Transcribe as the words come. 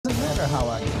matter how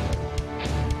I get there.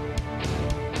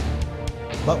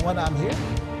 But when I'm here,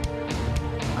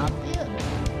 I'm in.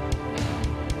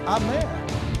 I'm there.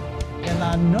 And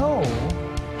I know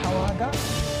how I got there.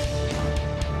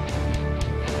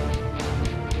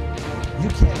 You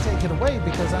can't take it away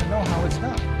because I know how it's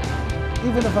done.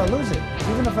 Even if I lose it,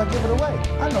 even if I give it away,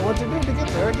 I know what to do to get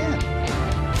there again.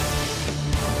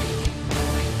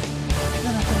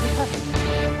 Then I can be happy.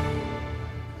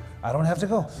 I don't have to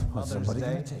go. Well, somebody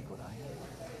can take what I have.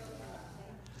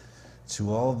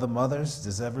 To all the mothers,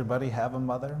 does everybody have a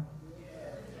mother?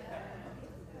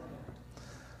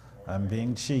 I'm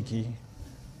being cheeky.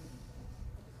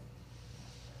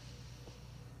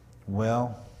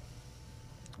 Well,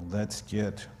 let's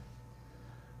get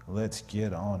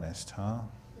honest, huh?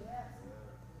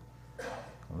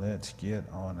 Let's get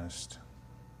honest.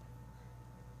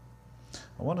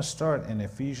 I want to start in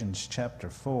Ephesians chapter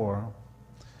 4.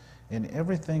 And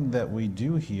everything that we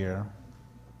do here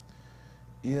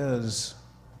is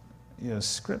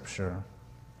Scripture.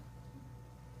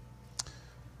 I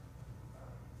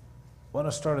want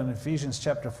to start in Ephesians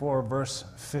chapter 4, verse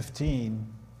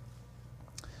 15.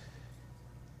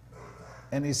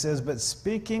 And he says, "But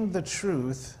speaking the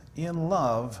truth in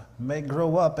love may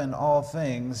grow up in all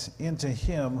things into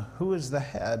him who is the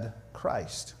head,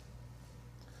 Christ."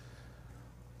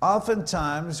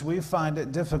 Oftentimes, we find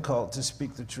it difficult to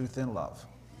speak the truth in love.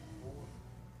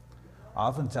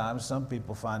 Oftentimes, some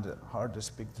people find it hard to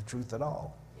speak the truth at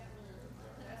all.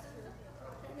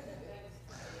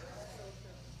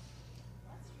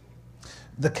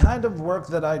 The kind of work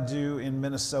that I do in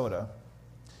Minnesota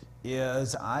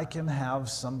is I can have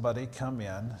somebody come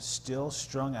in still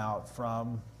strung out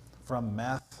from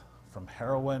meth, from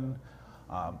heroin,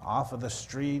 off of the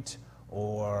street,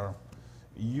 or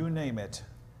you name it.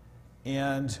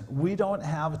 And we don't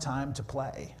have time to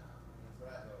play.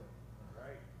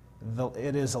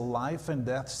 It is a life and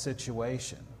death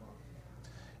situation.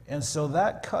 And so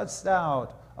that cuts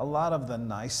out a lot of the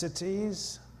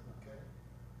niceties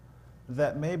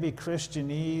that maybe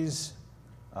Christianese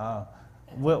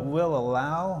will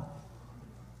allow.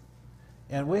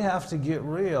 And we have to get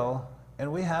real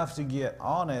and we have to get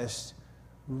honest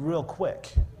real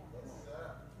quick.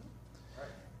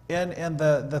 And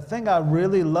the thing I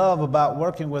really love about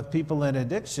working with people in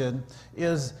addiction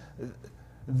is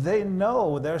they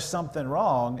know there's something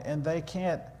wrong and they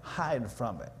can't hide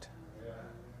from it.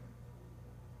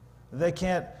 They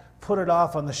can't put it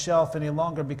off on the shelf any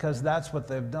longer because that's what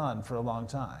they've done for a long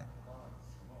time.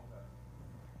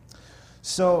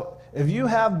 So if you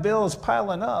have bills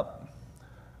piling up,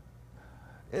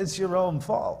 it's your own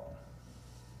fault.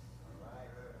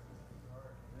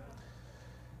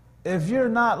 If you're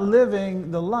not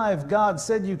living the life God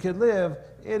said you could live,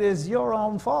 it is your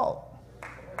own fault.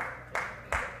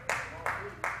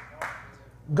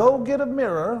 Go get a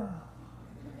mirror.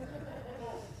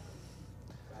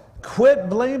 Quit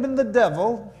blaming the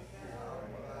devil.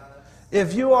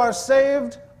 If you are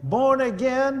saved, born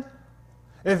again,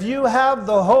 if you have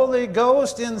the Holy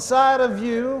Ghost inside of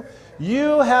you,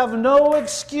 you have no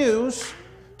excuse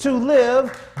to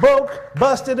live broke,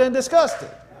 busted, and disgusted.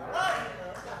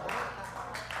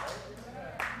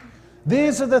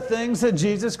 These are the things that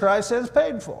Jesus Christ has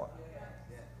paid for.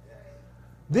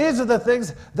 These are the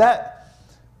things that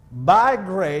by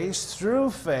grace,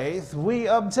 through faith, we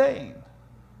obtain.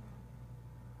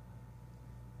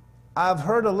 I've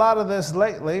heard a lot of this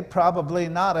lately, probably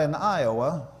not in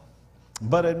Iowa,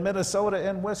 but in Minnesota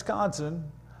and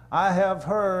Wisconsin, I have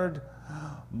heard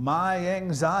my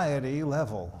anxiety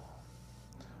level.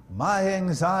 My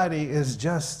anxiety is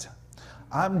just,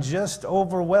 I'm just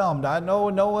overwhelmed. I know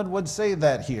no one would say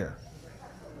that here.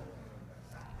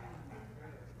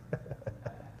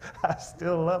 I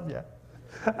still love you.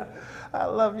 I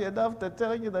love you enough to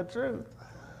tell you the truth.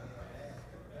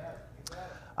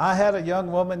 I had a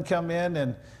young woman come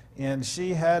in and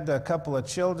she had a couple of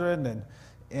children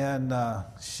and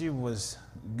she was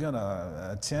going to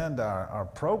attend our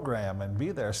program and be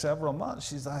there several months.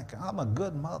 She's like, "I'm a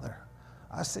good mother."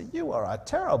 I said, "You are a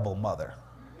terrible mother."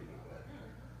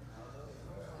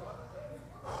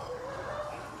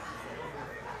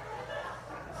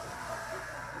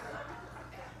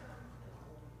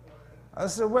 I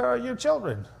said, "Where are your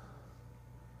children?"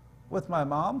 "With my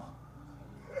mom."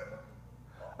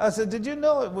 I said, "Did you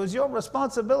know it was your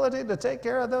responsibility to take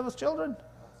care of those children?"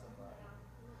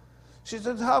 She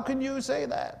said, "How can you say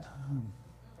that?"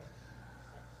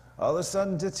 All of a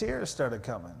sudden, the tears started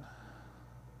coming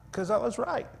because I was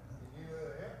right.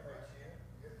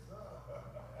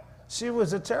 She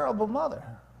was a terrible mother.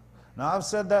 Now, I've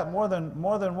said that more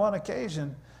than one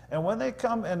occasion, And when they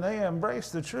come and they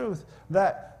embrace the truth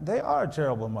that they are a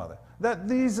terrible mother, that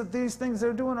these things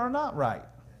they're doing are not right.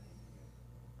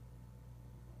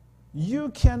 You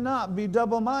cannot be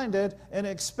double-minded and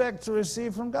expect to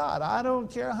receive from God. I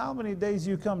don't care how many days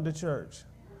you come to church.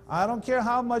 I don't care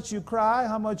how much you cry,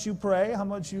 how much you pray, how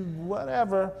much you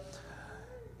whatever.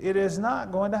 It is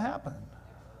not going to happen.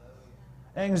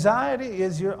 Anxiety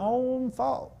is your own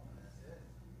fault.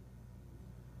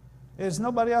 It's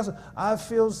nobody else. I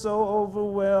feel so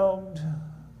overwhelmed.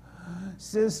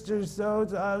 Sister,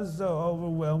 I'm so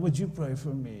overwhelmed. Would you pray for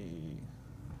me?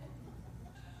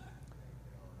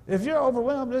 If you're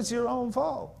overwhelmed, it's your own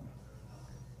fault.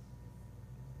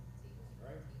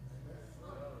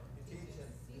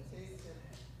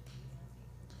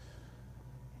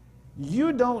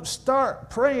 You don't start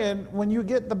praying when you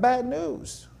get the bad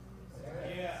news.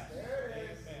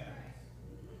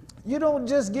 You don't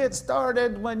just get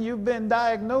started when you've been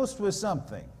diagnosed with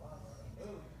something.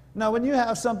 Now, when you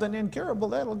have something incurable,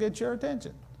 that'll get your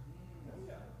attention.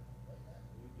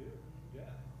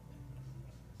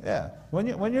 Yeah.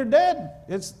 When you're dead,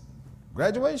 it's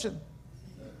graduation,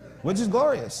 which is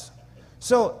glorious.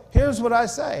 So here's what I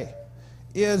say,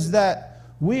 is that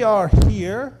we are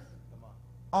here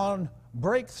on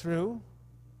breakthrough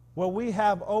where we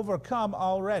have overcome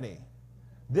already.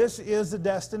 This is the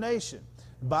destination.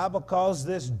 The Bible calls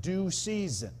this due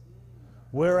season.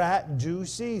 We're at due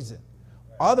season.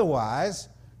 Otherwise,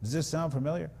 does this sound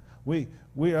familiar? We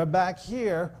are back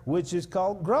here, which is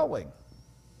called growing.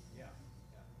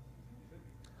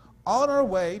 On our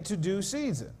way to due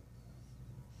season.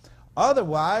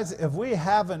 Otherwise, if we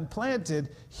haven't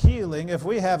planted healing, if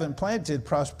we haven't planted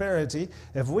prosperity,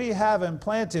 if we haven't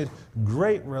planted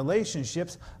great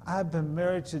relationships, I've been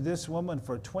married to this woman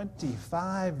for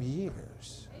 25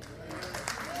 years.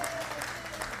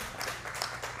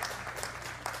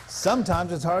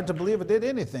 Sometimes it's hard to believe I did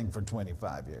anything for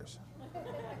 25 years.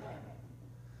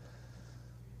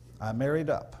 I married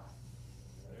up.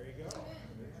 There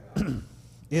you go.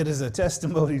 It is a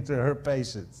testimony to her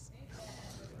patience.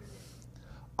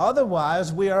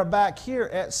 Otherwise, we are back here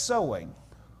at sowing.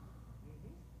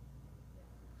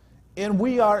 And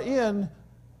we are in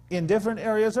different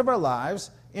areas of our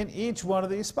lives in each one of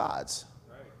these spots.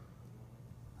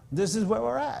 This is where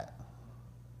we're at.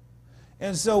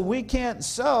 And so we can't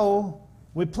sow,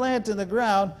 we plant in the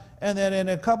ground, and then in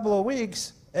a couple of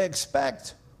weeks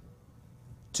expect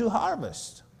to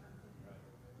harvest.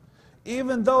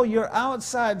 Even though your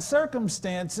outside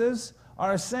circumstances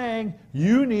are saying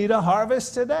you need a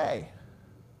harvest today.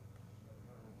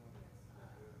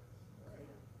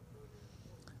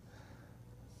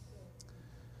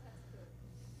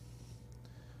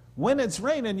 When it's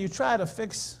raining, you try to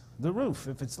fix the roof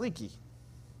if it's leaky.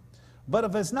 But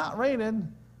if it's not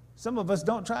raining, some of us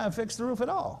don't try and fix the roof at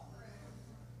all.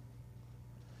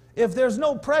 If there's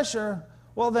no pressure,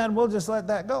 well then we'll just let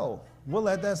that go. We'll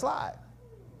let that slide.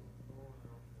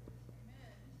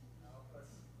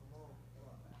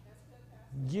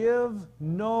 Give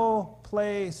no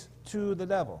place to the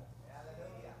devil.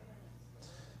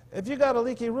 If you got a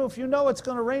leaky roof, you know it's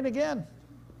going to rain again.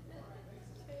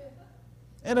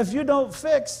 And if you don't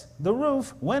fix the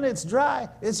roof when it's dry,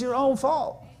 it's your own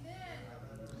fault.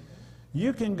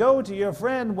 You can go to your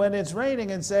friend when it's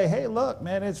raining and say, hey, look,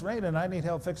 man, it's raining. I need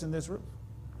help fixing this roof.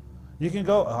 You can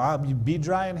go, I'll be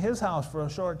dry in his house for a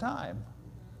short time.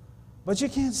 But you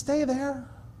can't stay there.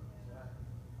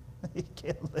 You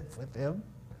can't live with him.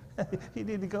 You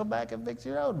need to go back and fix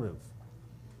your own roof.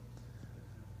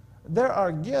 There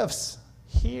are gifts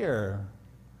here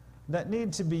that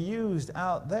need to be used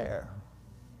out there.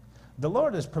 The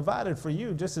Lord has provided for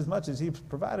you just as much as He's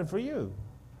provided for you.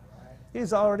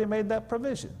 He's already made that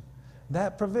provision.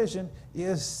 That provision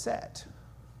is set.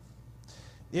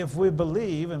 If we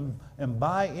believe and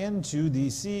buy into the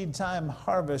seed time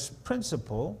harvest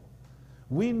principle,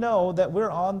 we know that we're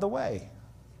on the way.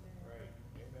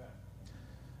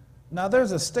 Now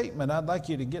there's a statement I'd like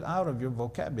you to get out of your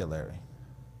vocabulary,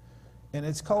 and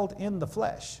it's called in the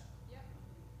flesh.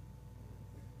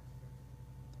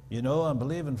 You know, I'm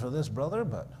believing for this, brother,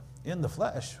 but in the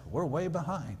flesh, we're way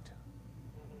behind.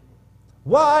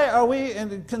 Why are we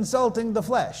consulting the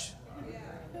flesh?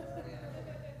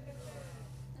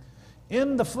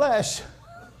 In the flesh,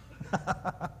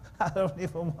 I don't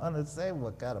even want to say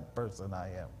what kind of person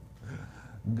I am.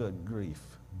 Good grief.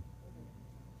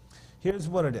 Here's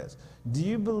what it is. Do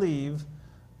you believe,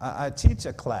 I teach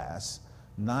a class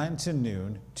 9 to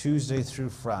noon, Tuesday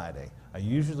through Friday. I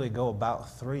usually go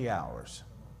about 3 hours.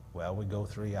 Well, we go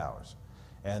 3 hours.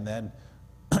 And then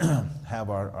have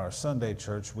our Sunday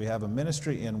church. We have a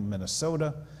ministry in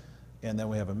Minnesota And then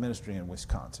we have a ministry in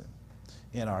Wisconsin.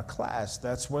 In our class,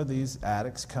 that's where these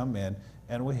addicts come in,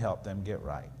 and we help them get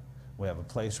right. We have a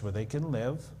place where they can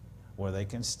live, where they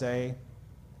can stay,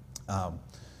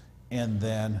 and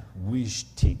then we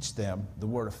teach them the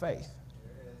word of faith.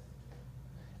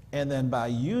 And then by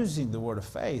using the word of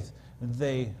faith,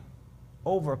 they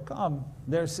overcome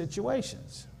their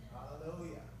situations.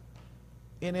 Hallelujah.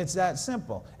 And it's that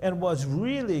simple. And what's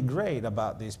really great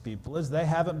about these people is they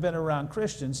haven't been around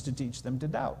Christians to teach them to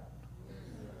doubt.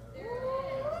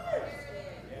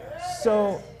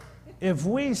 So if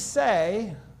we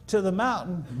say to the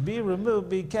mountain, be removed,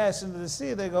 be cast into the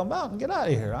sea, they go, mountain, get out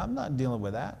of here. I'm not dealing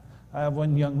with that. I have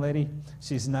one young lady,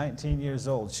 she's 19 years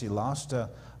old. She lost a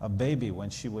baby when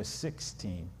she was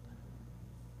 16.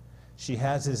 She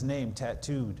has his name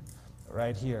tattooed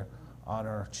right here on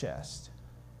her chest.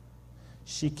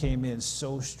 She came in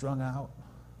so strung out.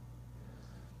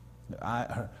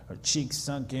 Her cheeks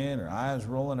sunk in, her eyes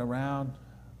rolling around.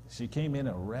 She came in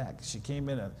a wreck.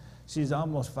 She's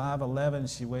almost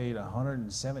 5'11". She weighed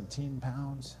 117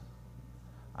 pounds.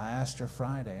 I asked her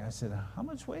Friday, I said, how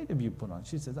much weight have you put on?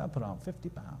 She says, I put on 50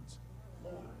 pounds.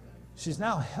 She's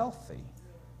now healthy.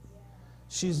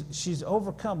 She's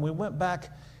overcome. We went back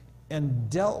and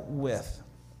dealt with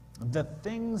the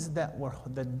things that were,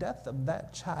 the death of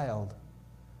that child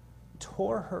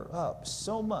tore her up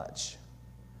so much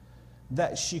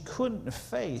that she couldn't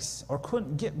face or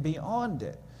couldn't get beyond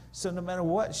it. So no matter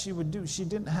what she would do, she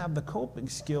didn't have the coping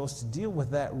skills to deal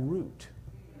with that root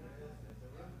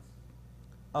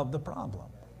of the problem.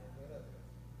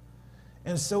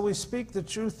 And so we speak the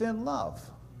truth in love.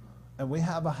 And we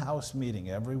have a house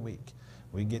meeting every week.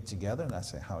 We get together and I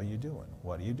say, how are you doing?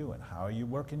 What are you doing? How are you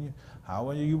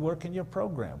working your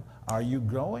program? Are you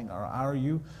growing or are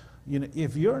you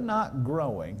if you're not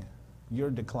growing, you're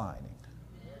declining.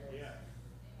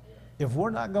 If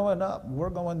we're not going up, we're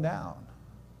going down.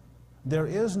 There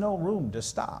is no room to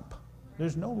stop.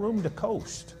 There's no room to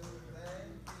coast.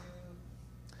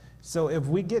 So if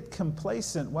we get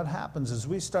complacent, what happens is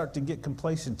we start to get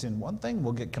complacent in one thing,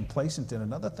 we'll get complacent in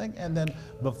another thing, and then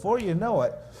before you know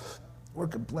it, we're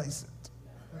complacent.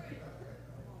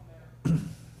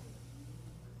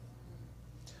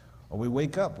 Or we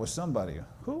wake up with somebody,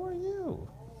 who are you?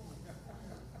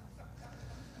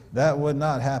 That would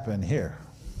not happen here.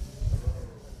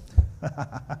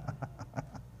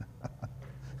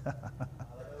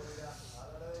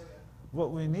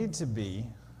 What we need to be,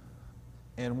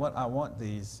 and what I want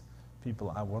these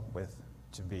people I work with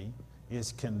to be,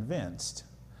 is convinced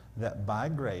that by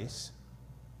grace,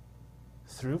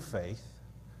 through faith,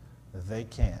 they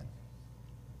can.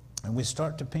 And we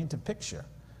start to paint a picture.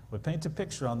 We paint a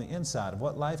picture on the inside of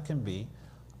what life can be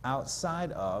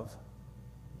outside of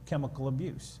chemical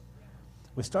abuse.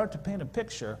 We start to paint a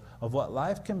picture of what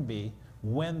life can be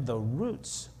when the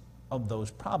roots of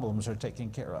those problems are taken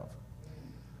care of.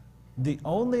 The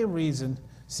only reason,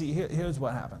 see, here's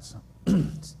what happens.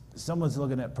 Someone's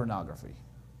looking at pornography.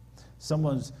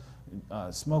 Someone's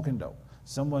smoking dope.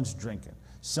 Someone's drinking.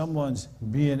 Someone's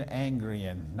being angry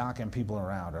and knocking people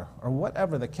around, or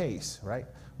whatever the case, right?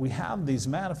 We have these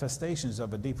manifestations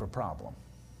of a deeper problem.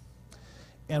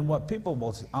 And what people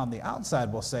will, on the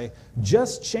outside will say,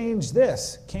 just change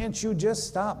this. Can't you just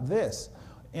stop this?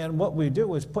 And what we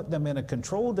do is put them in a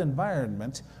controlled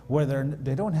environment where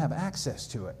they don't have access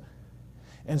to it.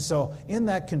 And so in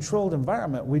that controlled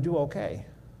environment, we do okay.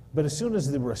 But as soon as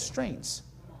the restraints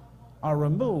are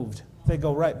removed, they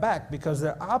go right back because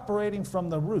they're operating from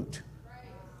the root.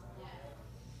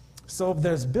 So if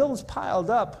there's bills piled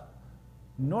up,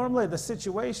 normally the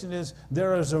situation is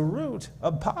there is a root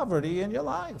of poverty in your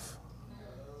life.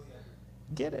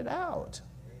 Get it out.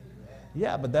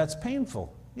 Yeah, but that's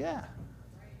painful. Yeah.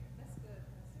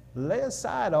 Lay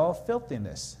aside all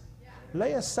filthiness.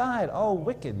 Lay aside all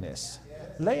wickedness.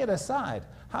 Lay it aside.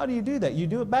 How do you do that? You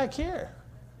do it back here.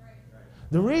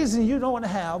 The reason you don't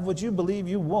have what you believe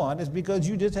you want is because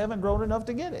you just haven't grown enough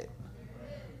to get it.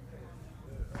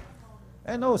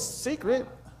 Ain't no secret.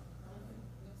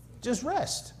 Just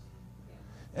rest.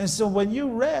 And so when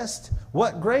you rest,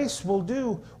 what grace will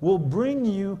do will bring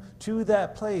you to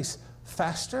that place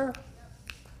faster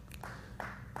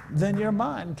than your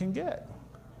mind can get.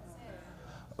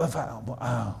 If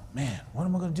oh man, what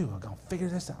am I going to do? I'm going to figure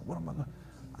this out.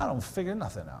 I don't figure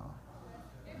nothing out.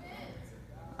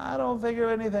 I don't figure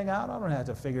anything out. I don't have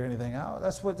to figure anything out.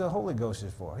 That's what the Holy Ghost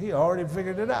is for. He already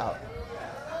figured it out.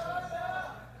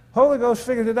 Holy Ghost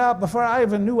figured it out before I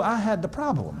even knew I had the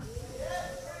problem.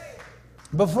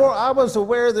 Before I was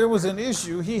aware there was an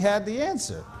issue, he had the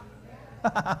answer.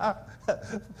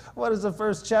 What does the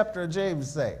first chapter of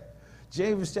James say?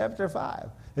 James chapter 5.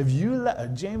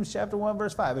 James chapter 1,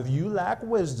 verse 5, if you lack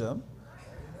wisdom,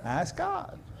 ask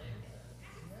God.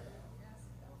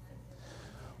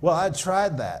 Well, I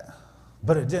tried that,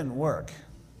 but it didn't work.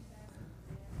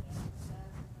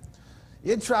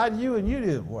 It tried you and you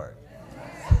didn't work.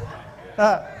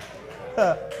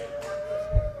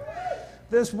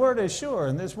 This word is sure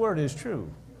and this word is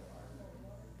true.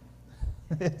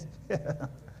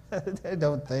 They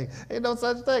don't think, ain't no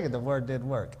such thing as the word didn't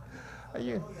work.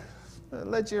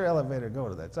 Let your elevator go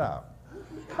to the top.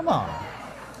 Come on.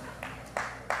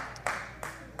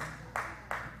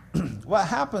 What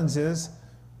happens is,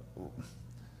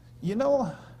 you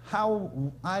know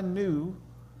how I knew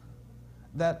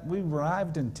that we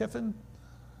arrived in Tiffin?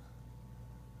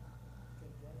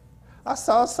 I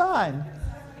saw a sign.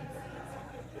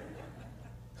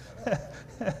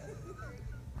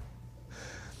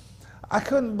 I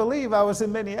couldn't believe I was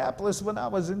in Minneapolis when I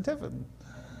was in Tiffin.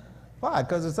 Why?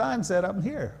 Because the sign said I'm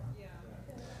here. Yeah.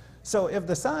 So if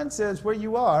the sign says where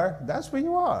you are, that's where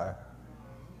you are.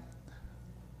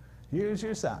 Here's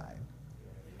your sign.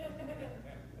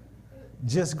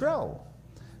 Just grow.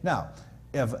 Now,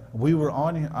 if we were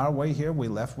on our way here, we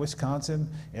left Wisconsin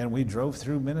and we drove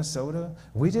through Minnesota,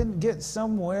 we didn't get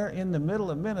somewhere in the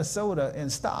middle of Minnesota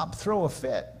and stop, throw a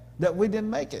fit that we didn't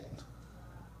make it.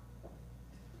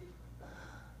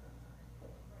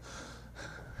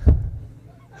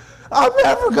 I'm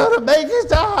never going to make it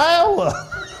to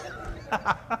Iowa.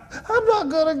 I'm not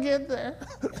going to get there.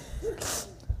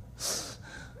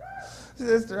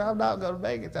 Sister, I'm not going to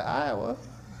make it to Iowa.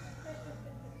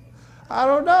 I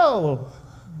don't know.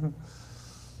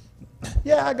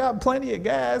 Yeah, I got plenty of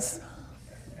gas.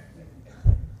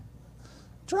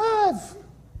 Drive.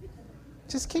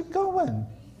 Just keep going.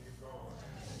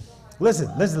 Listen.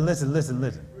 Linda,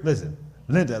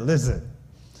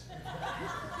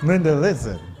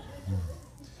 listen.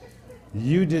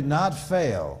 You did not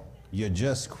fail. You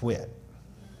just quit.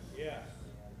 Yeah.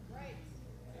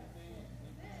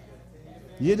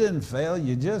 You didn't fail.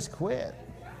 You just quit.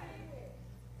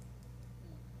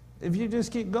 If you just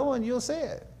keep going, you'll see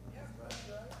it.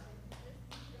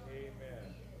 Amen.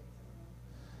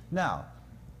 Now,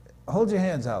 hold your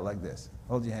hands out like this.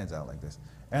 Hold your hands out like this.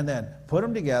 And then put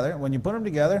them together. When you put them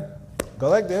together, go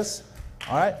like this.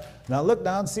 All right? Now look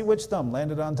down, see which thumb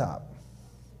landed on top.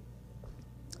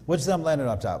 Which thumb landed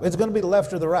on top? It's going to be the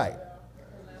left or the right.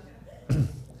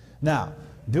 Now,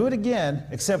 do it again,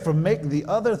 except for make the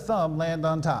other thumb land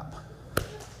on top.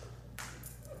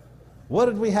 What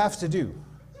did we have to do?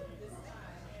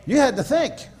 You had to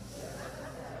think.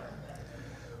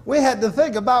 We had to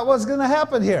think about what's going to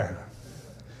happen here.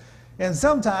 And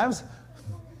sometimes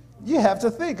you have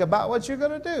to think about what you're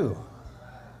going to do.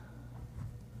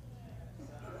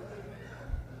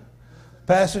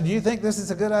 Pastor, do you think this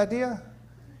is a good idea?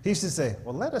 He used to say,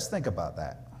 well, let us think about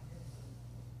that.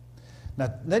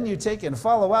 Now, then you take and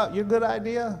follow out your good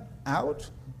idea out,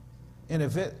 and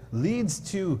if it leads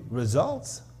to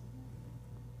results,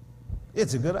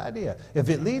 it's a good idea. If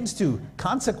it leads to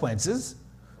consequences,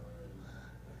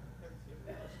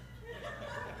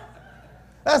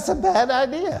 that's a bad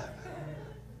idea.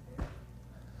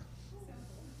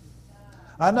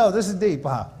 I know, this is deep,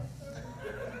 huh?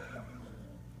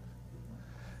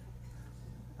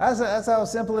 That's how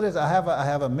simple it is. I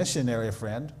have a missionary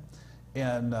friend,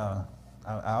 and I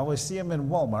always see him in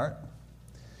Walmart,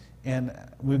 and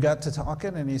we got to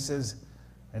talking, and he says,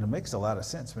 and it makes a lot of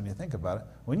sense when you think about it,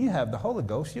 when you have the Holy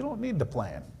Ghost, you don't need to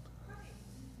plan,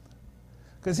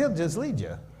 because he'll just lead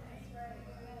you.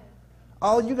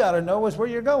 All you got to know is where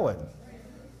you're going.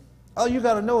 All you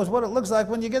got to know is what it looks like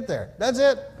when you get there. That's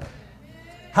it.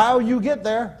 How you get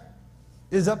there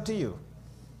is up to you.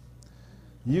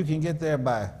 You can get there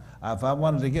by, if I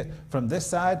wanted to get from this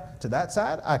side to that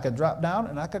side, I could drop down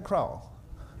and I could crawl.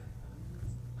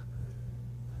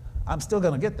 I'm still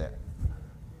going to get there.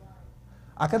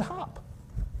 I could hop.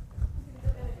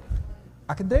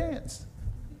 I could dance.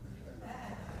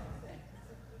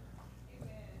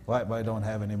 White boy don't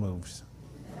have any moves.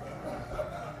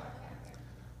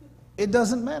 It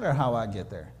doesn't matter how I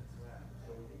get there.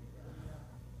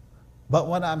 But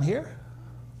when I'm here,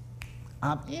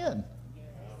 I'm in.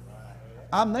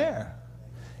 I'm there.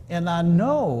 And I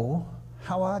know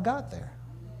how I got there.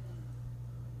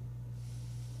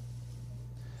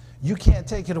 You can't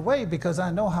take it away because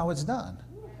I know how it's done.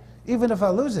 Even if I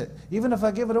lose it, even if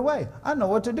I give it away, I know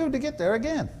what to do to get there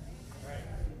again.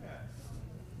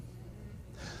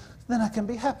 Then I can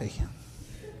be happy.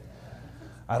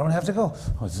 I don't have to go,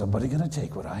 oh, is somebody going to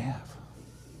take what I have?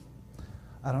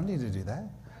 I don't need to do that.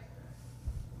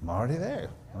 I'm already there.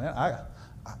 Well,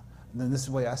 then this is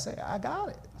the way I say, I got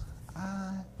it.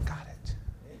 I got it.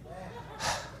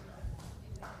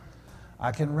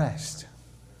 I can rest.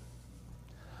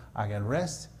 I can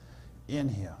rest in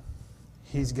him.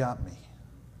 He's got me.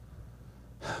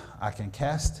 I can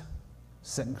cast,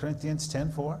 2 Corinthians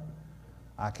 10:4,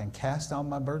 I can cast all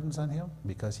my burdens on him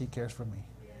because he cares for me.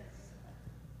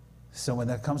 So when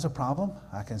there comes a problem,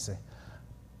 I can say,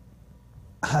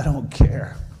 I don't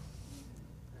care.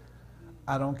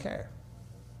 I don't care.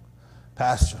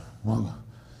 Pastor, well,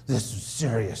 this is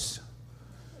serious.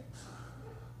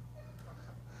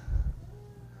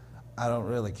 I don't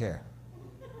really care.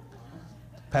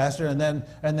 Pastor, and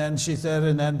then she said,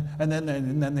 and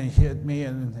then they hit me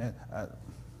and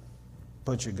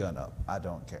put your gun up. I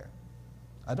don't care.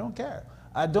 I don't care.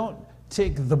 I don't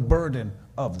take the burden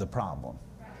of the problem.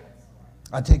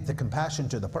 I take the compassion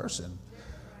to the person,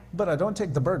 but I don't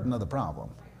take the burden of the problem.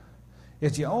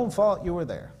 It's your own fault you were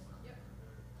there.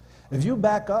 If you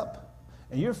back up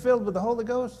and you're filled with the Holy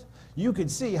Ghost, you could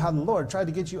see how the Lord tried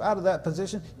to get you out of that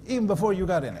position even before you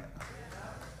got in it.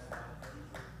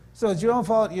 So it's your own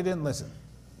fault you didn't listen.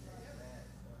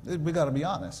 We got to be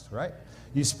honest, right?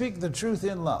 You speak the truth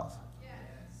in love.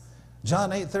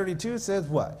 John 8:32 says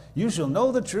what? You shall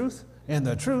know the truth, and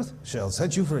the truth shall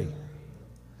set you free.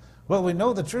 Well, we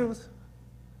know the truth.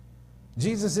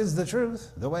 Jesus is the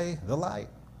truth, the way, the light.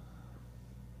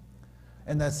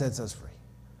 And that sets us free.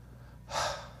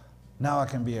 Now I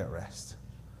can be at rest.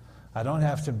 I don't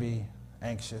have to be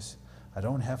anxious. I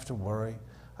don't have to worry.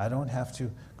 I don't have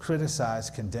to criticize,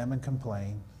 condemn, and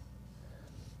complain.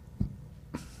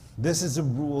 This is a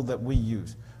rule that we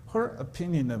use. Her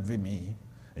opinion of me,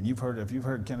 and if you've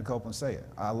heard Kenneth Copeland say it,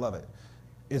 I love it,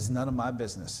 is none of my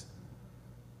business.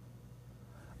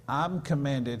 I'm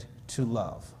commanded to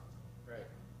love. Right.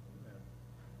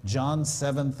 John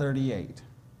 7:38.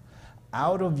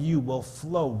 Out of you will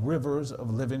flow rivers of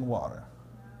living water.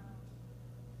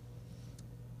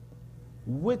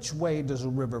 Which way does a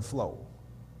river flow?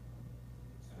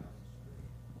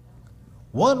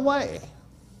 One way.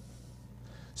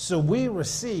 So we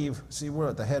receive, see, we're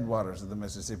at the headwaters of the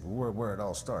Mississippi, where it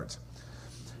all starts.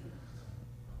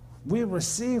 We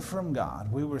receive from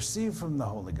God. We receive from the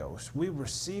Holy Ghost. We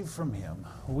receive from him.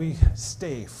 We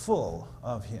stay full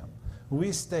of him.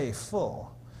 We stay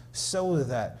full so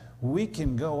that we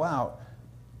can go out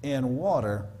and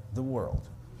water the world.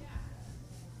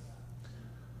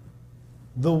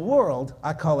 The world,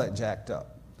 I call it jacked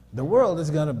up. The world is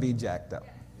going to be jacked up.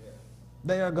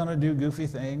 They are going to do goofy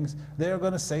things. They are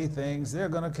going to say things. They're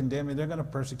going to condemn you. They're going to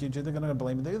persecute you. They're going to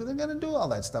blame you. They're going to do all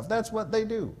that stuff. That's what they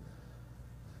do.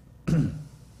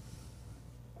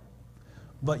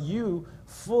 But you,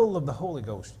 full of the Holy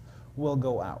Ghost, will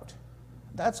go out.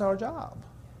 That's our job.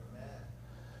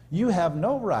 You have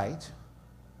no right,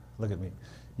 look at me,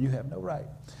 you have no right.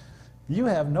 You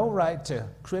have no right to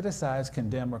criticize,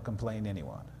 condemn, or complain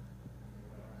anyone.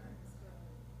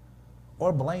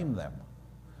 Or blame them.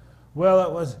 Well,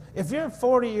 it was, if you're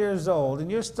 40 years old and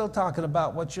you're still talking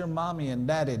about what your mommy and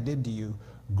daddy did to you,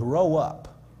 grow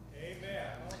up. Amen.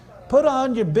 Put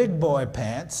on your big boy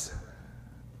pants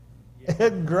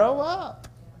and grow up.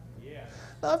 Yeah.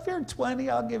 Now, if you're 20,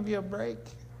 I'll give you a break.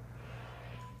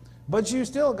 But you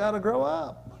still got to grow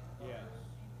up. Yeah.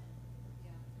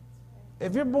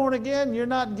 If you're born again, you're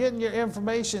not getting your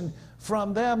information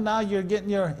from them. Now you're getting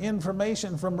your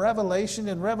information from Revelation,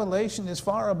 and Revelation is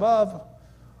far above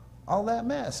all that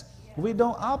mess. We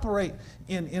don't operate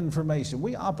in information.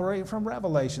 We operate from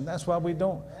revelation. That's why we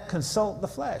don't consult the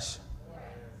flesh.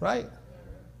 Right?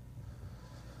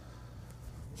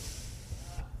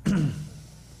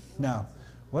 Now,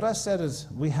 what I said is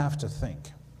we have to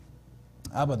think.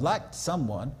 I would like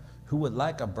someone who would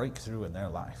like a breakthrough in their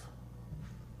life.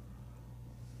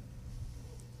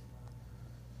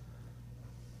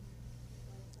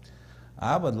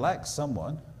 I would like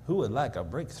someone who would like a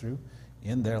breakthrough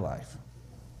in their life.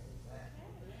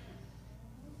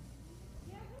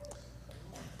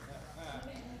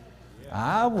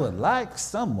 I would like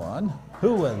someone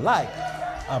who would like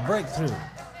a breakthrough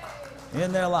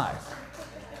in their life.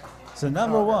 So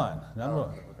number one.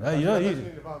 No, come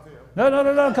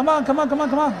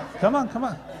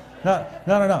on.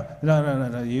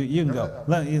 No, you can go.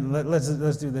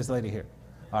 Let's do this lady here.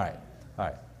 All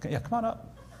right. Yeah, come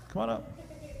on up.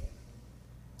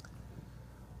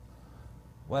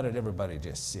 Why did everybody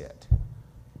just sit?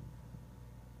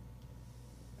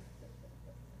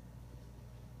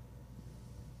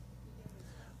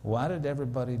 Why did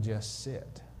everybody just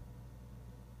sit?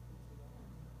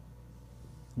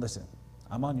 Listen,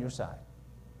 I'm on your side.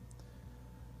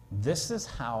 This is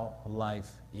how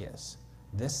life is.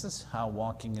 This is how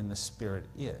walking in the Spirit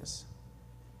is.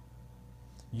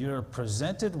 You're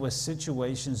presented with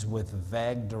situations with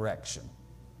vague direction.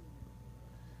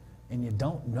 and you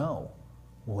don't know,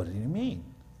 what do you mean?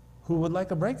 Who would like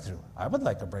a breakthrough? I would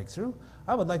like a breakthrough.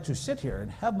 I would like to sit here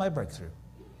and have my breakthrough.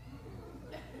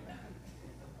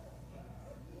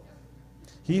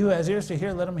 He who has ears to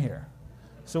hear, let him hear.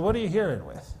 So what are you hearing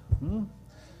with?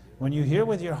 When you hear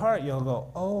with your heart, you'll go,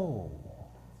 oh,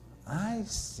 I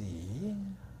see.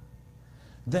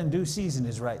 Then due season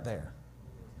is right there.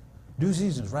 Due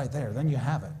season is right there. Then you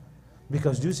have it.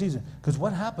 Because due season, because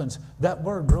what happens, that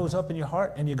word grows up in your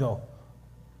heart and you go,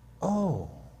 oh,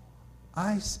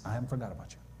 I haven't forgot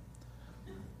about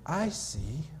you. I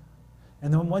see.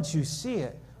 And then once you see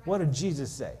it, what did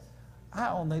Jesus say? I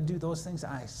only do those things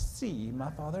I see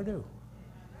my Father do.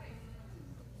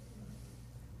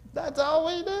 That's all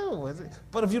we do.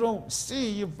 But if you don't see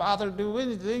your Father do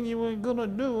anything, you ain't going to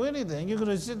do anything. You're going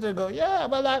to sit there and go, yeah,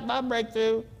 but that's my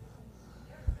breakthrough.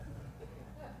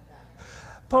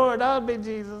 Pour it on me,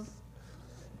 Jesus.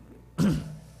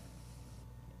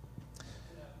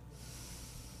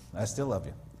 I still love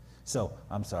you. So,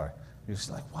 I'm sorry. You're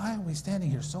just like, why are we standing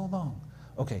here so long?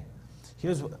 Okay,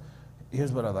 here's what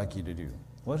I'd like you to do.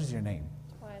 What is your name?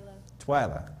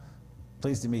 Twyla.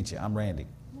 Pleased to meet you. I'm Randy.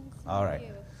 All right.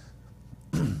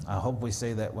 I hope we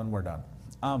say that when we're done.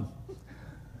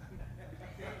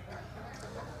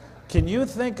 Can you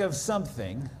think of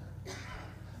something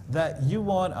that you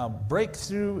want a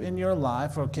breakthrough in your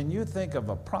life, or can you think of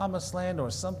a promised land or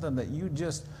something that you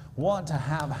just want to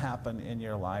have happen in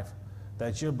your life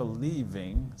that you're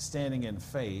believing, standing in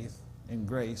faith, in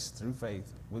grace, through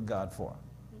faith with God for?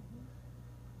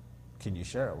 Can you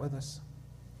share it with us?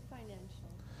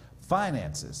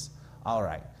 Finances. All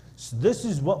right. So this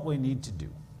is what we need to do.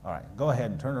 All right. Go ahead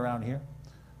and turn around here.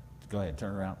 Go ahead,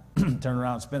 turn around. Turn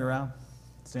around, spin around.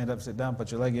 Stand up, sit down,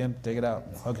 put your leg in, take it out.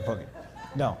 Hokey pokey.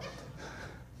 No.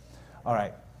 All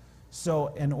right. So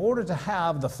in order to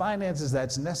have the finances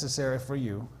that's necessary for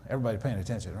you, everybody paying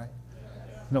attention, right?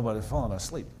 Nobody's falling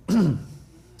asleep.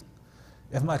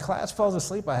 If my class falls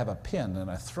asleep, I have a pin and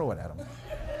I throw it at them.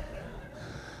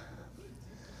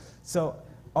 So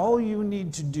all you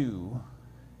need to do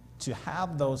to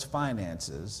have those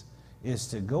finances is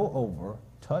to go over,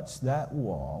 touch that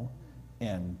wall,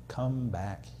 and come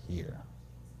back here.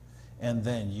 And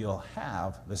then you'll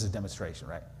have, this is demonstration,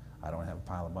 right? I don't have a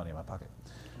pile of money in my pocket.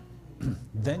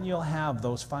 Then you'll have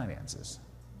those finances.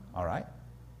 All right?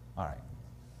 All right.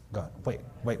 Go ahead.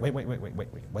 Wait. You want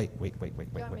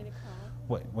me to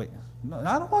crawl? Wait. No,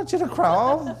 I don't want you to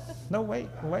crawl. No, wait.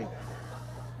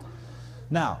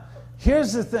 Now,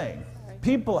 here's the thing.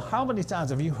 People, how many times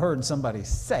have you heard somebody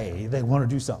say they want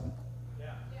to do something?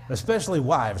 Yeah. Especially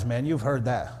wives, man, you've heard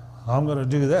that. I'm going to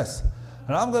do this,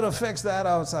 and I'm going to fix that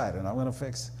outside, and I'm going to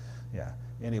fix,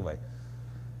 Anyway,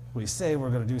 we say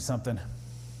we're going to do something,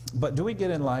 but do we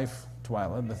get in life,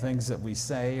 Twyla, the things that we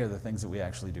say or the things that we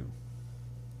actually do?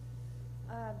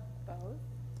 Both.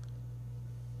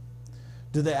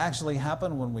 Do they actually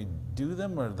happen when we do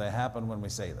them, or do they happen when we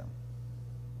say them?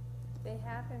 They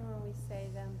happen when we say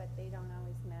them, but they don't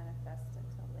always manifest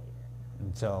until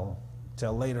later.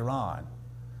 Until later on.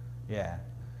 Yeah.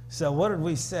 So what did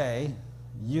we say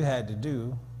you had to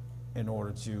do in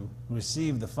order to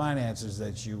receive the finances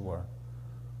that you were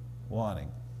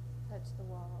wanting? Touch the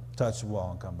wall. Touch the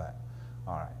wall and come back.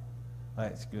 All right.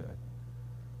 That's good.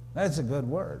 That's a good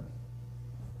word.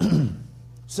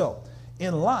 So,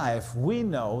 in life, we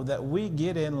know that we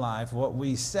get in life what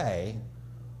we say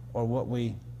or what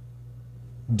we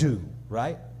do,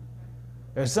 right?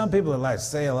 There's some people that like to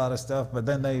say a lot of stuff, but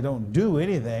then they don't do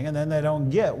anything, and then they don't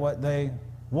get what they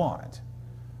want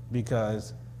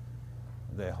because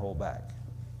they hold back.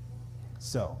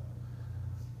 So,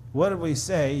 what did we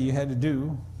say you had to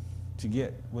do to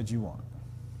get what you want?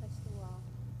 Touch the wall.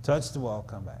 Touch the wall,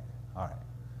 come back. All right.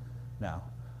 Now,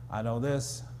 I know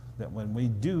this, that when we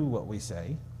do what we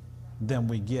say, then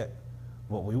we get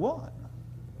what we want.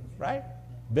 Right?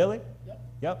 Billy?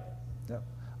 Yep.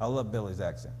 I love Billy's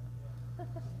accent.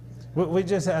 We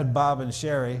just had Bob and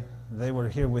Sherry. They were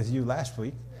here with you last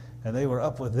week, and they were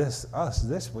up with us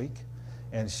this week.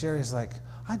 And Sherry's like,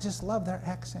 I just love their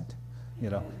accent,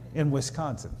 in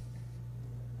Wisconsin.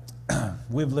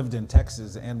 We've lived in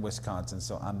Texas and Wisconsin,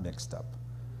 so I'm mixed up.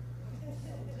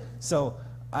 So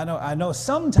I know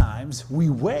sometimes we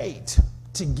wait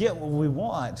to get what we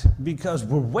want because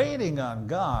we're waiting on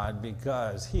God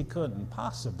because He couldn't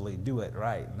possibly do it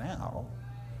right now.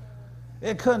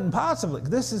 It couldn't possibly.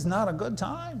 This is not a good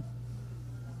time.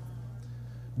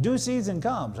 Due season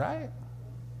comes, right?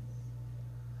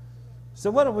 So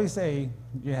what did we say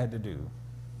you had to do?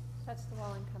 Touch the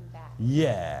wall and come back.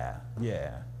 Yeah.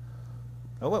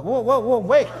 Oh, whoa,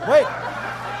 wait. Wait.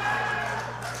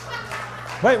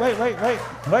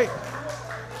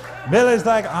 Billy's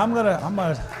like, I'm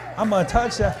gonna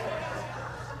touch that.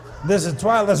 This is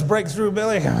Twilight. Let's break through,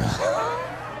 Billy.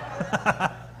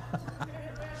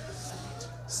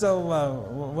 So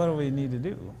what do we need to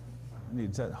do? We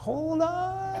need to hold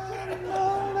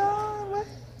on, wait.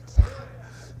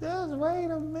 Just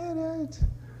wait a minute.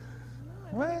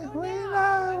 Wait,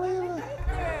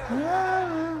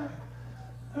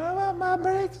 I want my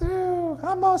breakthrough.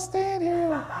 I'm gonna stand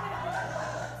here.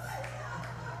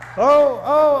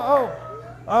 Oh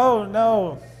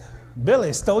no.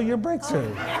 Billy stole your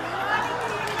breakthrough.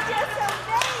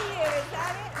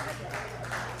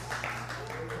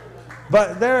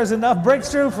 But there is enough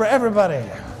breakthrough for everybody.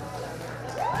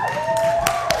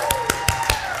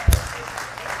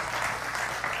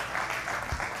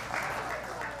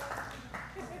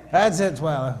 That's it,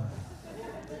 Twyla.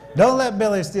 Don't let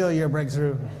Billy steal your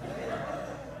breakthrough.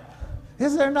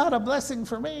 Is there not a blessing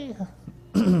for me?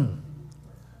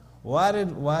 Why did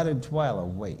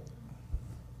Twyla wait?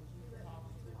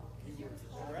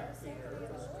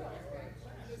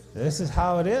 This is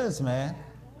how it is, man.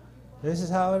 This is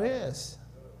how it is.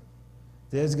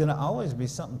 There's going to always be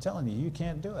something telling you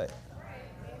can't do it.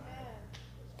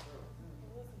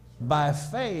 By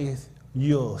faith,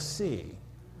 you'll see.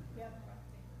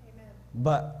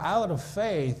 But out of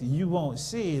faith, you won't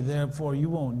see, therefore you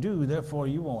won't do, therefore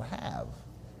you won't have.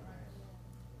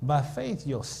 By faith,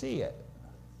 you'll see it.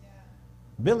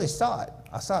 Billy saw it.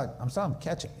 I saw him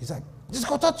catch it. He's like, just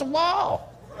go touch the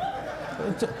wall.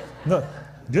 No,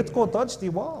 just go touch the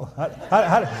wall.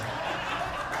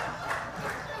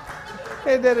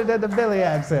 He did it in the Billy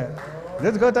accent.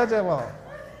 Just go touch that wall.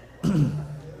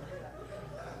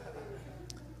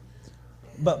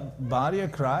 But body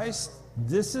of Christ,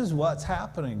 this is what's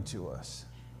happening to us.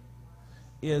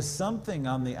 Is something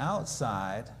on the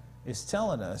outside is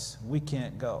telling us we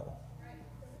can't go.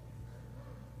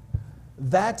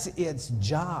 That's its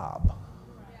job.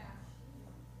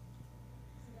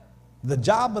 The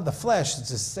job of the flesh is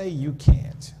to say you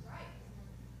can't.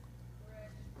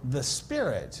 The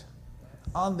Spirit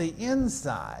on the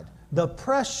inside, the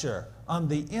pressure on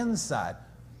the inside.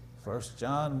 1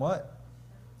 John what?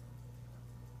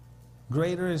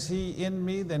 Greater is he in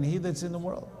me than he that's in the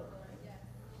world.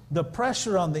 The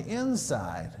pressure on the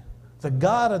inside, the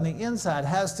God on the inside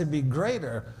has to be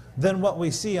greater than what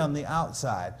we see on the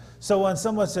outside. So when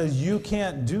someone says you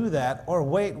can't do that, or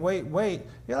wait,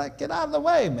 you're like, get out of the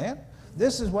way, man.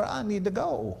 This is where I need to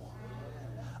go.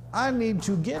 I need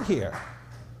to get here.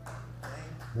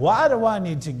 Why do I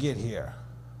need to get here?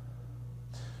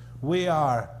 We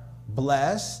are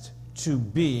blessed to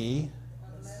be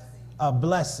a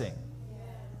blessing.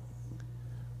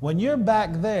 When you're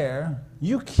back there,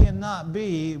 you cannot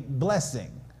be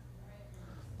blessing.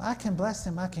 I can bless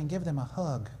them, I can give them a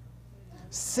hug.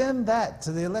 Send that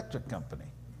to the electric company.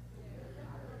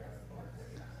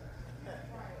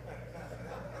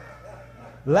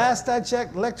 Last I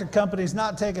checked, electric company's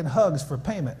not taking hugs for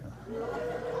payment.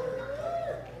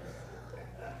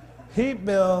 Heat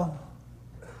bill,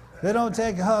 they don't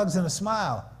take hugs and a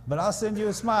smile, but I'll send you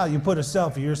a smile. You put a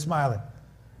selfie, you're smiling.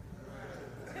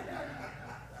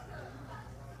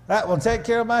 That will take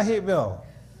care of my heat bill.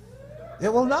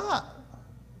 It will not.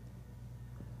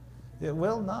 It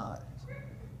will not.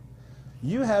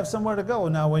 You have somewhere to go.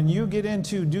 Now, when you get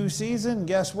into due season,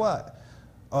 guess what?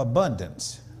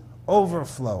 Abundance,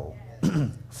 overflow,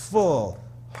 full,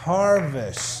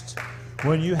 harvest.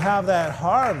 When you have that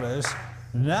harvest,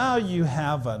 now you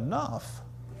have enough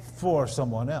for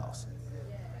someone else.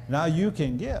 Now you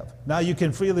can give. Now you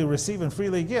can freely receive and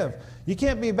freely give. You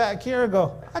can't be back here and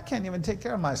go, I can't even take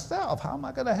care of myself. How am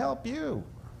I going to help you?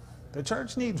 The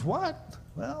church needs what?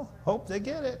 Well, hope they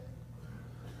get it.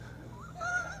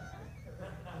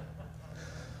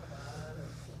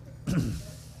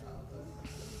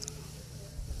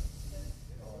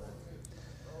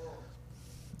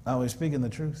 Are we speaking the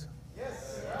truth?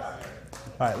 Yes.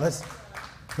 All right,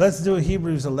 let's do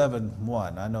Hebrews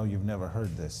 11:1. I know you've never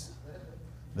heard this.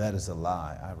 That is a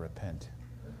lie. I repent.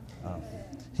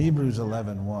 Hebrews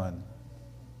 11:1.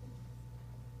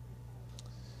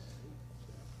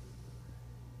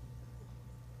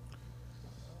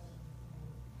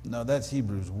 No, that's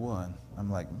Hebrews 1. I'm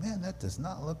like, man, that does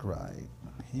not look right.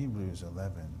 Hebrews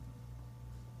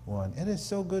 11:1. It is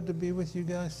so good to be with you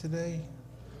guys today.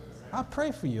 I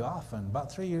pray for you often. About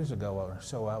 3 years ago or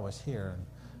so, I was here, and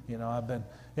you know,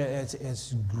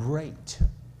 it's great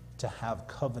to have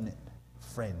covenant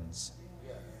friends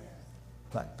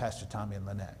like Pastor Tommy and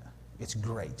Lynette. It's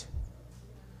great.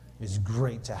 It's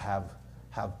great to have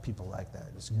people like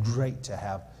that. It's great to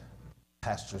have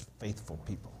pastors, faithful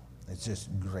people. It's just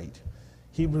great.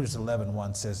 Hebrews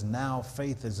 11:1 says, now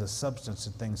faith is a substance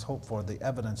of things hoped for, the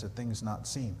evidence of things not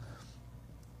seen.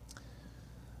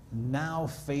 Now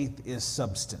faith is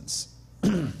substance.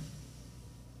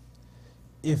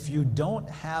 If you don't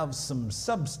have some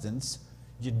substance,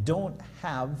 you don't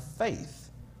have faith.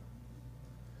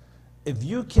 If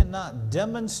you cannot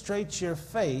demonstrate your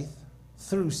faith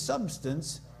through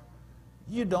substance,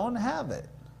 you don't have it.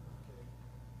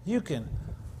 You can,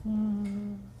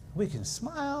 we can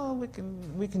smile,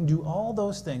 we can do all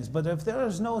those things, but if there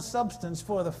is no substance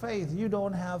for the faith, you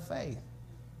don't have faith.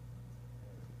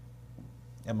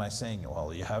 Am I saying,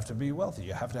 well, you have to be wealthy,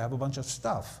 you have to have a bunch of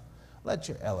stuff? Let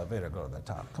your elevator go to the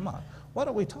top. Come on. What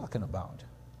are we talking about?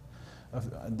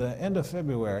 At the end of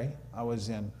February, I was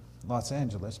in Los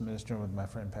Angeles ministering with my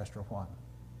friend Pastor Juan.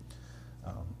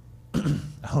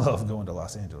 I love going to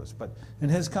Los Angeles. But in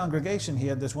his congregation, he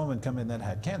had this woman come in that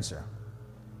had cancer.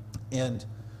 And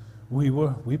we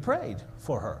prayed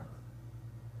for her.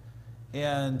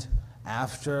 And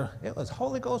after, it was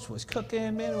Holy Ghost was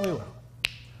cooking, man,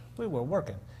 we were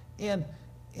working. And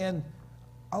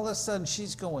all of a sudden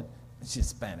she's going, she's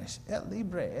Spanish, et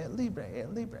libre, et libre,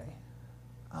 et libre.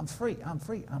 I'm free, I'm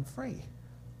free, I'm free.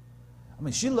 I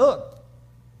mean, she looked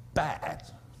bad.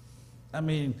 I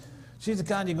mean, she's the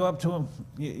kind you go up to him,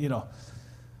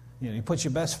 you put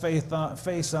your best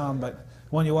face on, but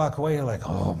when you walk away, you're like,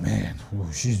 oh man,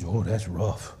 that's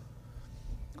rough.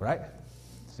 Right?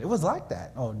 It was like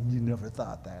that. Oh, you never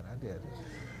thought that. I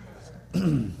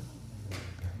did.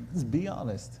 Let's be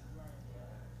honest.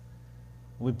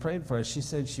 We prayed for her. She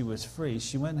said she was free.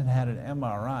 She went and had an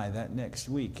MRI that next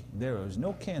week. There was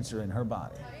no cancer in her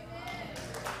body.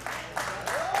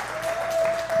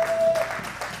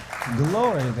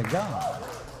 Glory to God.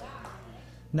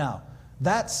 Now,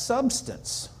 that's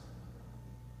substance.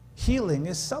 Healing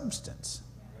is substance.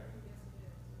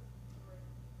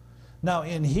 Now,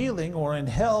 in healing or in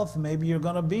health, maybe you're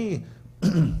going to be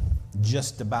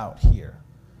just about here.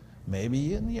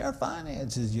 Maybe in your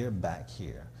finances, you're back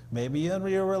here. Maybe in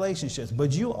your relationships,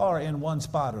 but you are in one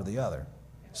spot or the other,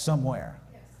 somewhere.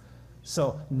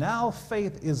 So now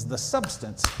faith is the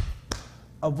substance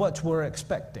of what we're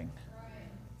expecting,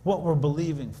 what we're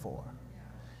believing for.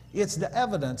 It's the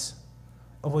evidence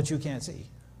of what you can't see.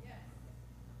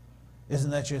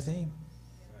 Isn't that your theme?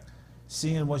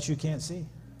 Seeing what you can't see,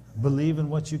 believing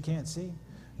what you can't see,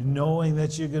 knowing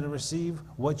that you're going to receive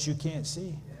what you can't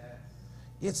see.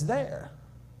 It's there.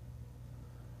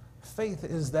 Faith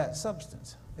is that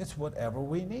substance. It's whatever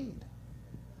we need.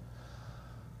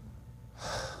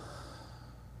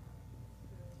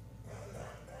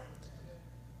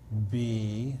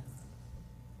 Be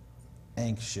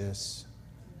anxious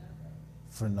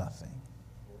for nothing,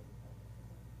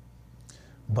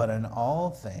 but in all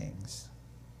things,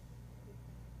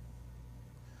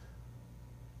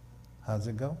 how's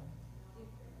it go?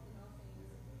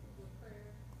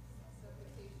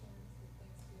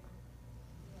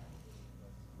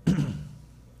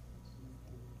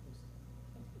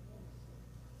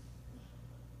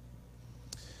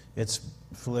 It's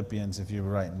Philippians, if you're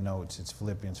writing notes, it's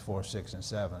Philippians 4, 6, and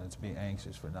 7. It's be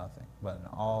anxious for nothing, but in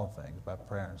all things, by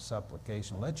prayer and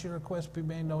supplication, let your requests be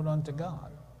made known unto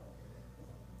God.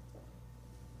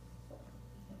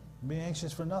 Be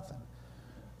anxious for nothing.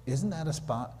 Isn't that a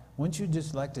spot? Wouldn't you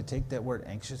just like to take that word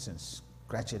anxious and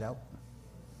scratch it out?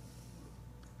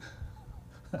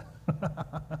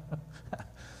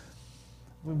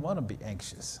 We want to be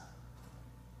anxious.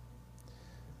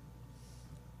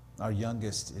 Our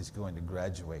youngest is going to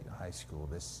graduate high school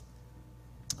this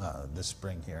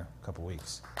spring here, a couple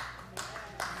weeks.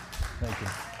 Thank you.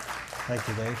 Thank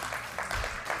you, Dave.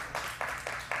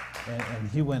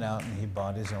 And he went out and he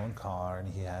bought his own car and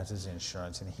he has his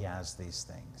insurance and he has these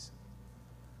things.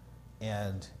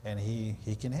 And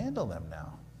he can handle them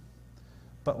now.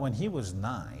 But when he was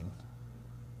 9,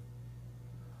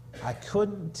 I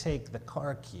couldn't take the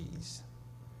car keys,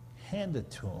 hand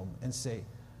it to him and say,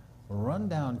 run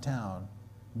downtown,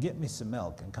 get me some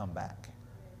milk and come back.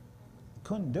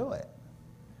 Couldn't do it.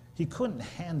 He couldn't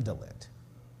handle it.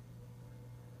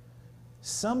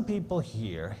 Some people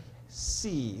here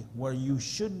see where you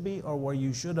should be or where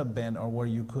you should have been or where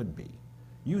you could be.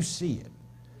 You see it.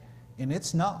 And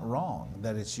it's not wrong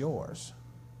that it's yours.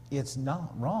 It's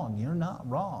not wrong. You're not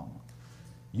wrong.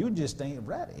 You just ain't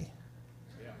ready.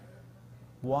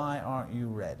 Why aren't you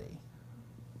ready?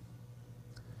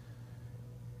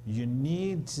 You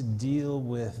need to deal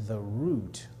with the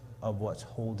root of what's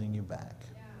holding you back.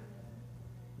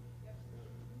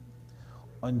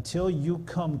 Until you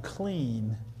come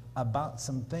clean about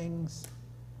some things,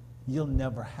 you'll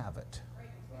never have it.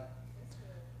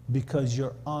 Because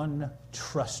you're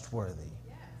untrustworthy.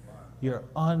 You're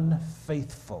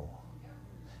unfaithful.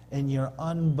 And your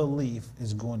unbelief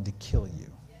is going to kill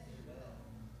you.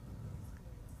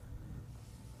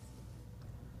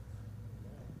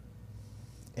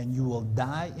 And you will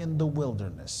die in the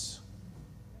wilderness,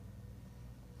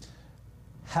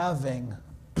 having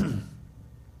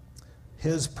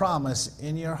His promise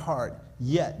in your heart,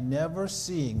 yet never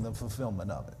seeing the fulfillment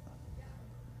of it.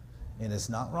 And it's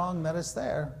not wrong that it's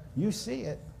there. You see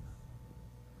it.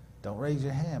 Don't raise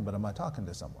your hand, but am I talking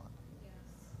to someone?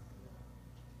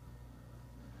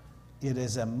 It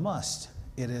is a must.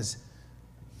 It is,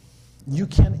 you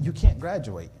can't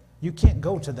graduate. You can't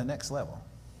go to the next level.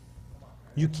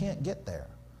 You can't get there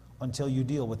until you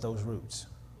deal with those roots.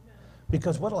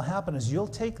 Because what will happen is you'll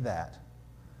take that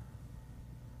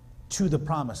to the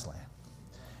promised land.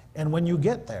 And when you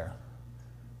get there,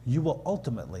 you will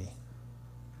ultimately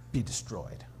be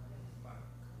destroyed.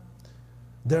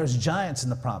 There's giants in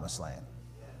the promised land.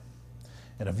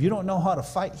 And if you don't know how to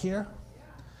fight here,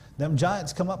 them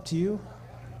giants come up to you,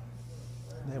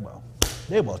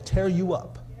 they will tear you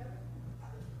up.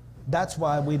 That's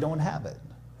why we don't have it.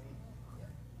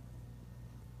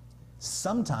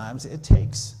 Sometimes it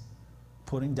takes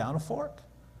putting down a fork.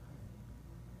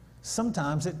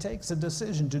 Sometimes it takes a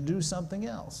decision to do something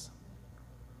else.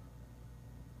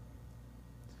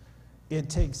 It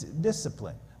takes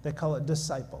discipline. They call it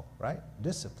disciple, right?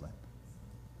 Discipline.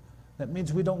 That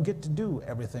means we don't get to do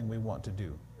everything we want to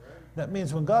do. That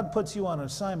means when God puts you on an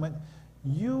assignment,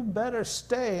 you better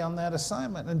stay on that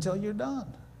assignment until you're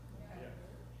done.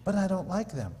 But I don't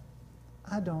like them.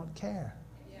 I don't care.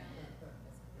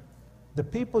 The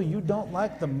people you don't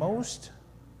like the most,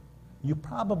 you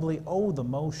probably owe the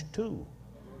most to.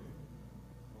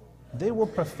 They will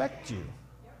perfect you.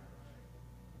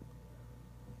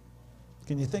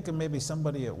 Can you think of maybe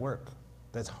somebody at work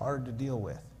that's hard to deal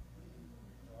with?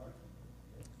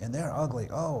 And they're ugly.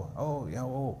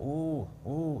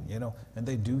 And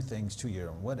they do things to you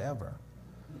or whatever.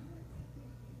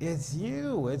 It's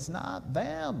you. It's not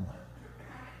them.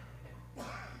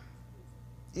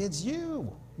 It's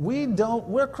you.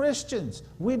 We're Christians.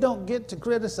 We don't get to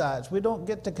criticize. We don't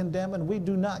get to condemn, and we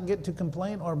do not get to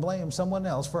complain or blame someone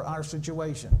else for our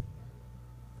situation.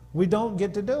 We don't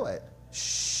get to do it.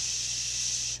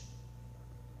 Shh.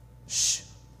 Shh.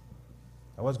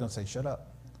 I was going to say shut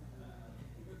up.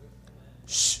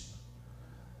 Shh.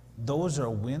 Those are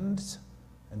winds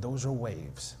and those are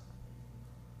waves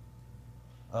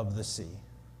of the sea.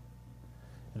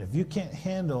 And if you can't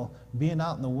handle being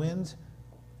out in the winds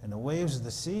and the waves of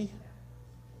the sea,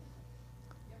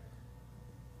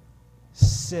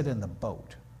 sit in the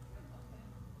boat.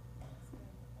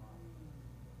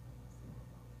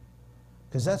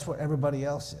 Because that's where everybody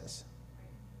else is.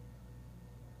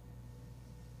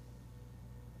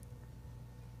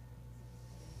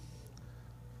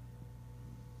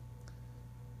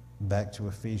 Back to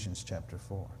Ephesians chapter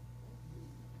 4.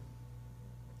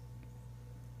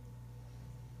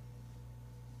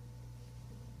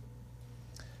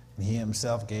 He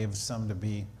himself gave some to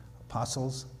be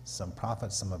apostles, some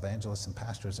prophets, some evangelists, and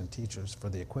pastors and teachers for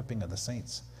the equipping of the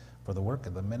saints, for the work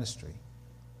of the ministry,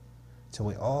 till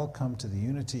we all come to the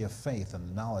unity of faith and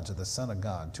the knowledge of the Son of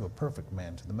God, to a perfect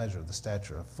man, to the measure of the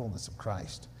stature of fullness of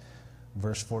Christ.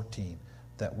 Verse 14,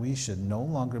 that we should no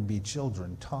longer be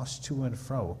children tossed to and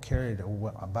fro, carried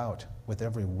about with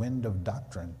every wind of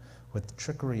doctrine, with the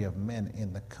trickery of men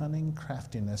in the cunning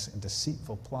craftiness and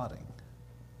deceitful plotting.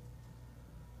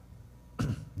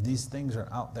 These things are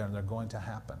out there and they're going to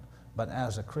happen. But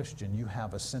as a Christian, you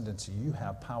have ascendancy, you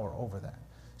have power over that.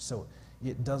 So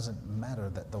it doesn't matter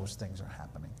that those things are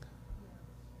happening.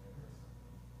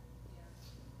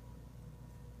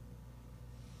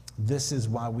 This is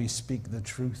why we speak the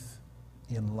truth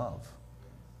in love.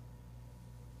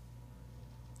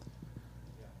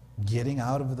 Getting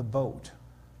out of the boat,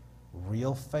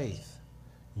 real faith,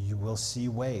 you will see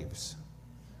waves.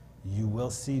 You will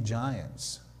see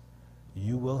giants.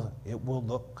 It will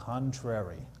look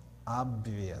contrary,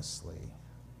 obviously.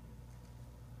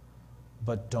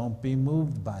 But don't be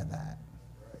moved by that.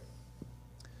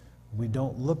 We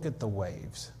don't look at the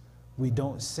waves. We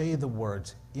don't say the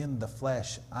words, in the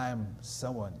flesh, I'm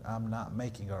not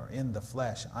making, or in the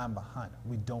flesh, I'm behind.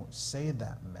 We don't say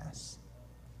that mess.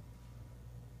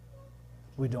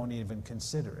 We don't even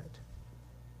consider it.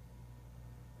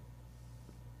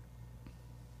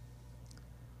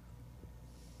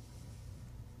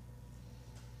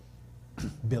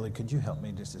 Billy, could you help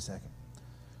me just a second?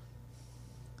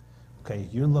 Okay,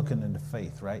 you're looking into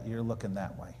faith, right? You're looking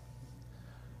that way.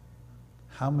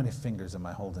 How many fingers am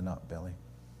I holding up, Billy?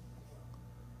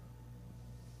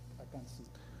 I can't see.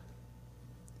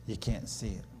 You can't see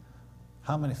it.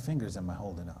 How many fingers am I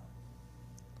holding up?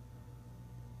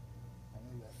 I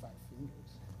know you have 5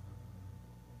 fingers.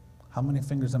 How many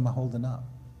fingers am I holding up?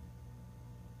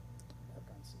 I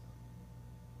can't see.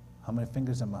 How many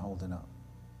fingers am I holding up?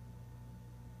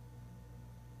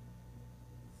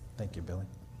 Thank you, Billy.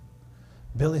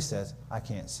 Billy says, I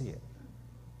can't see it.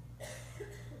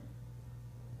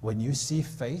 When you see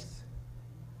faith,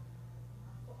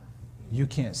 you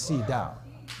can't see doubt.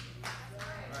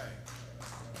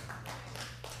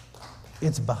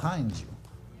 It's behind you.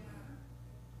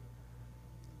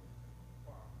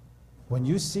 When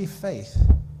you see faith,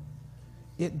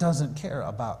 it doesn't care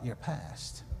about your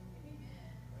past.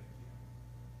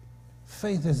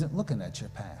 Faith isn't looking at your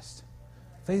past.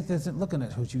 Faith isn't looking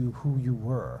at who you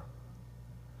were.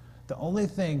 The only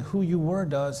thing who you were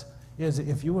does is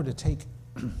if you were to take,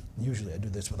 usually I do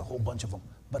this with a whole bunch of them,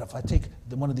 but if I take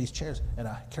one of these chairs and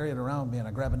I carry it around me and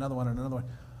I grab another one and another one,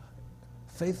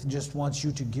 faith just wants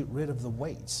you to get rid of the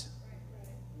weights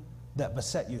that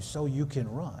beset you so you can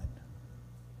run,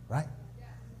 right?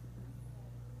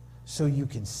 So you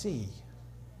can see.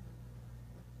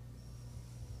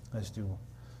 Let's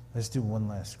do one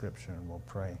last scripture and we'll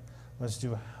pray. Let's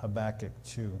do Habakkuk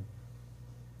 2.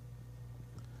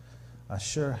 I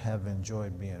sure have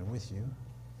enjoyed being with you.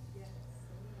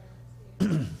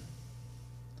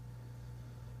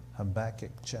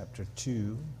 Habakkuk chapter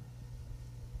 2.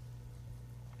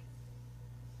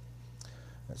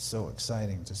 It's so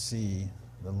exciting to see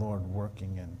the Lord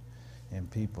working in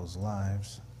people's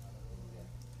lives.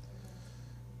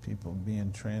 People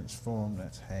being transformed.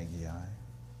 That's Haggai.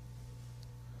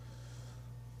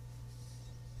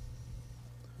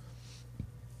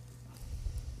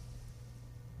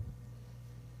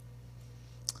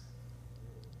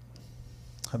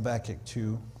 Habakkuk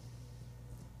 2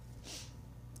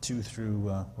 through,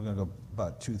 we're going to go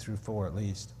about 2 through 4 at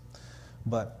least.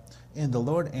 And the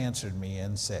Lord answered me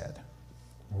and said,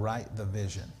 write the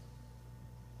vision.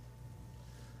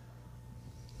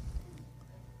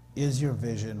 Is your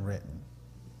vision written?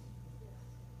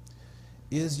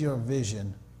 Is your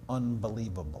vision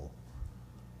unbelievable?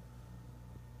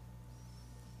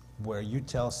 Where you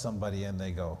tell somebody and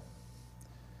they go,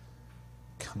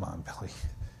 come on, Billy,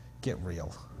 get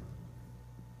real.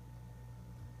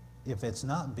 If it's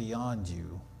not beyond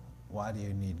you, why do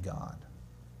you need God?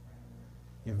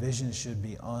 Your vision should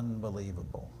be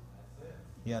unbelievable.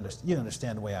 You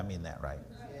understand the way I mean that, right?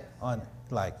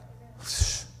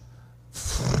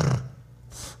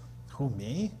 Who,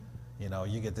 me? You know,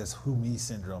 you get this who me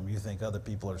syndrome. You think other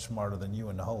people are smarter than you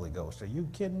and the Holy Ghost. Are you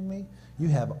kidding me? You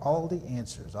have all the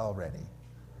answers already.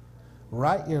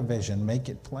 Write your vision, make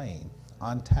it plain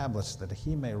on tablets that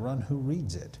he may run who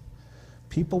reads it.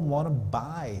 People want to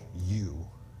buy you.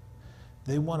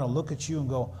 They want to look at you and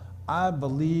go, I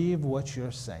believe what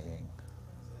you're saying.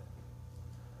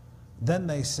 Then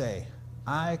they say,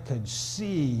 I could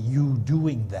see you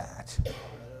doing that.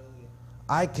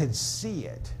 I could see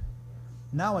it.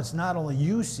 Now it's not only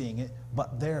you seeing it,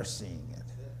 but they're seeing it.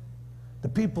 The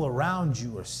people around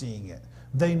you are seeing it.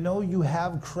 They know you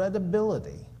have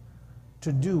credibility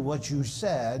to do what you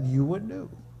said you would do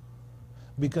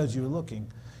because you're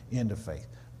looking into faith.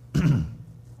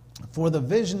 For the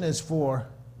vision is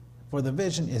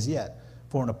yet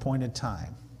for an appointed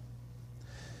time.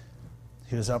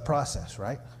 Here's our process,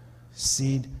 right?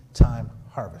 Seed, time,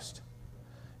 harvest.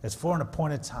 It's for an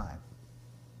appointed time.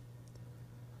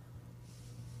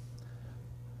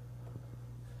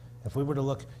 If we were to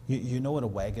look, you know what a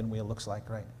wagon wheel looks like,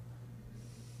 right?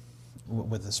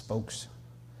 With the spokes.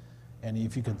 And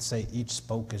if you could say each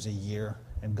spoke is a year,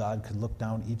 and God could look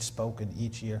down each spoke in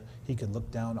each year, he could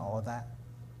look down all of that,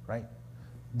 right?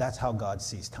 That's how God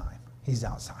sees time. He's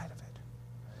outside of it.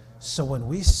 So when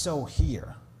we sow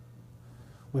here,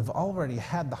 we've already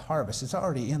had the harvest. It's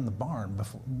already in the barn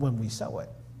when we sow it.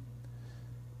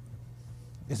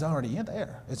 It's already in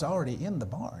there. It's already in the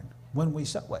barn when we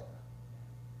sow it.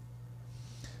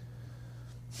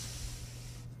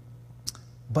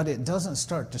 But it doesn't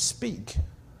start to speak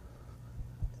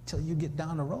until you get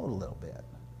down the road a little bit.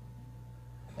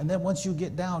 And then once you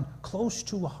get down close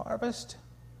to a harvest,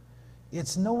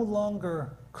 it's no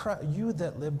longer you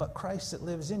that live, but Christ that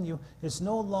lives in you. It's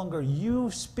no longer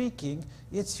you speaking,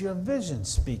 it's your vision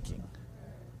speaking.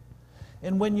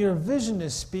 And when your vision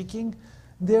is speaking,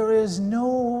 there is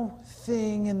no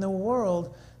thing in the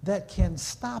world that can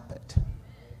stop it.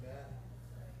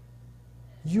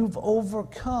 You've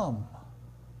overcome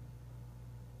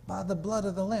by the blood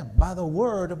of the Lamb, by the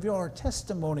word of your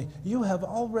testimony. You have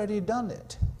already done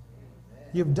it.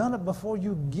 You've done it before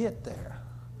you get there.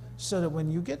 So that when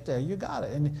you get there, you got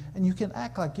it. And you can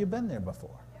act like you've been there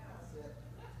before.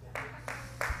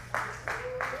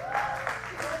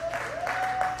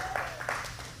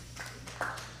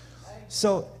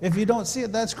 So if you don't see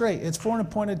it, that's great. It's for an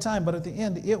appointed time, but at the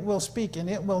end it will speak and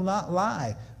it will not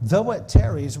lie. Though it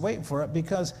tarries, wait for it,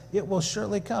 because it will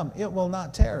surely come. It will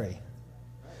not tarry.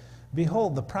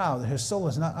 Behold, the proud, his soul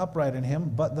is not upright in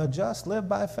him, but the just live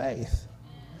by faith.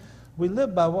 We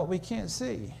live by what we can't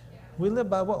see. We live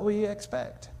by what we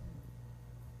expect.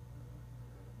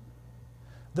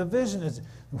 The vision is,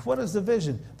 what is the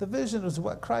vision? The vision is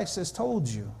what Christ has told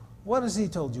you. What has he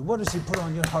told you? What has he put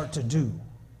on your heart to do?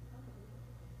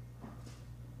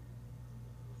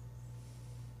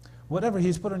 Whatever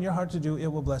he's put on your heart to do, it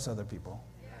will bless other people.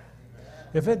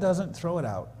 If it doesn't, throw it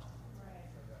out.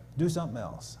 Do something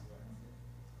else.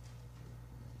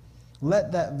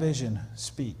 Let that vision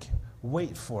speak.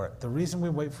 Wait for it. The reason we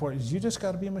wait for it is you just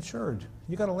got to be matured.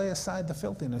 You got to lay aside the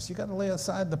filthiness. You got to lay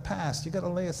aside the past. You got to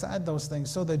lay aside those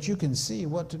things so that you can see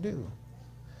what to do.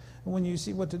 And when you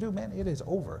see what to do, man, it is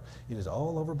over. It is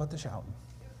all over but the shouting.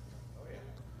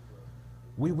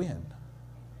 We win.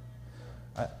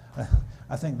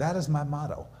 I think that is my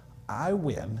motto. I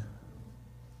win.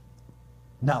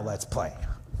 Now let's play.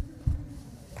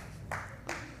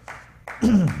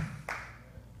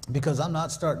 Because I'm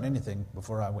not starting anything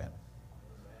before I win.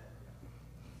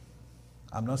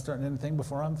 I'm not starting anything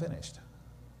before I'm finished.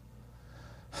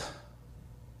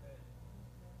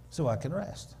 So I can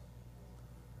rest.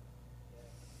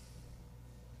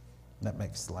 That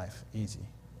makes life easy.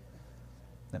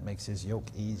 That makes his yoke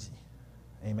easy.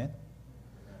 Amen?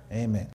 Amen.